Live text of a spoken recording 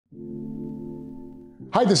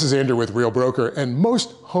Hi, this is Andrew with Real Broker, and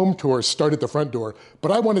most home tours start at the front door,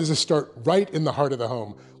 but I wanted to start right in the heart of the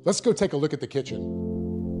home. Let's go take a look at the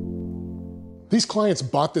kitchen. These clients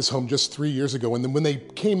bought this home just 3 years ago, and then when they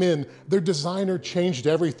came in, their designer changed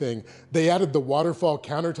everything. They added the waterfall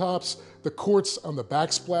countertops, the quartz on the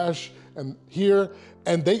backsplash and here,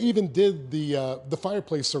 and they even did the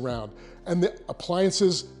fireplace surround. And the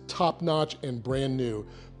appliances, top notch and brand new.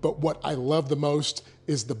 But what I love the most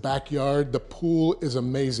is the backyard. The pool is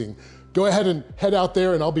amazing. Go ahead and head out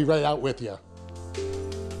there and I'll be right out with you.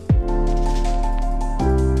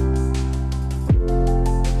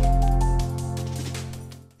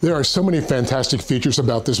 There are so many fantastic features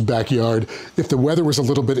about this backyard. If the weather was a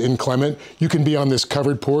little bit inclement, you can be on this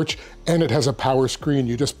covered porch, and it has a power screen.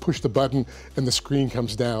 You just push the button and the screen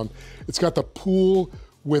comes down. It's got the pool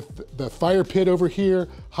with the fire pit over here,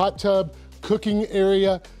 hot tub, cooking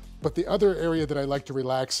area, but the other area that I like to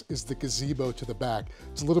relax is the gazebo to the back.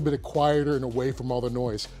 It's a little bit quieter and away from all the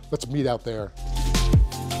noise. Let's meet out there.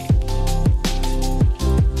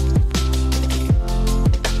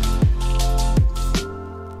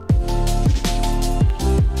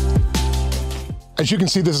 As you can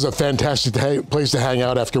see, this is a fantastic place to hang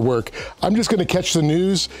out after work. I'm just gonna catch the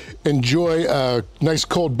news, enjoy a nice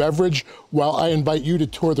cold beverage while I invite you to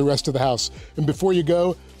tour the rest of the house. And before you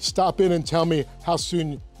go, stop in and tell me how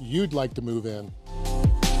soon you'd like to move in.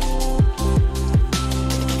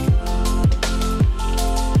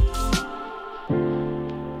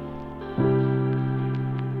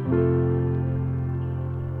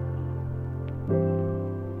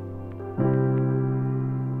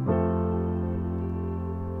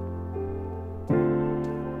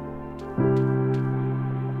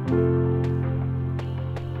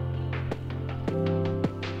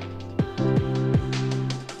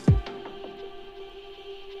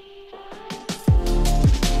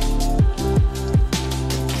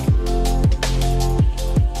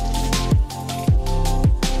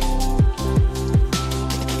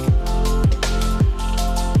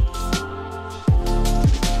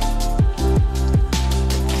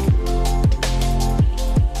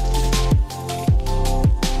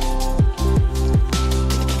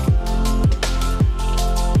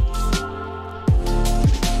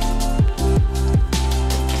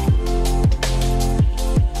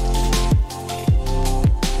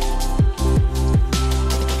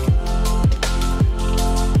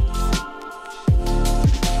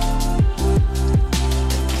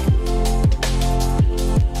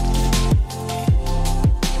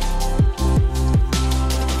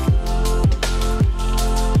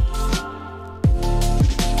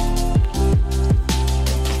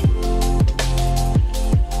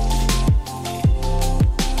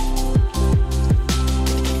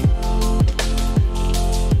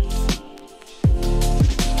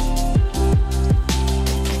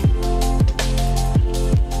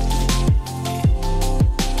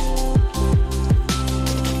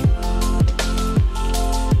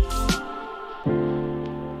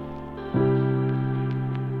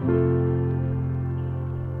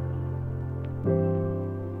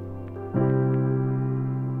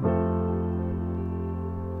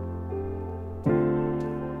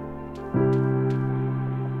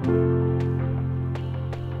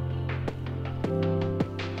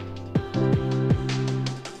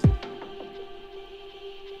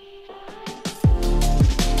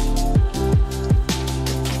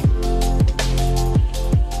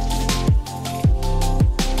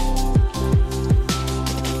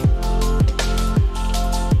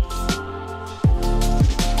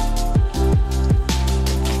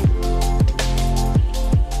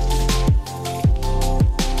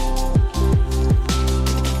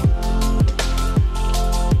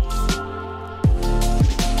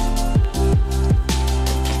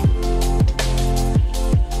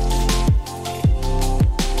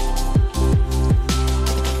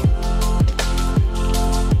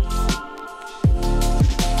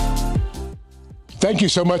 Thank you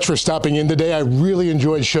so much for stopping in today. I really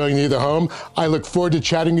enjoyed showing you the home. I look forward to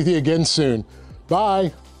chatting with you again soon.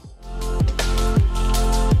 Bye.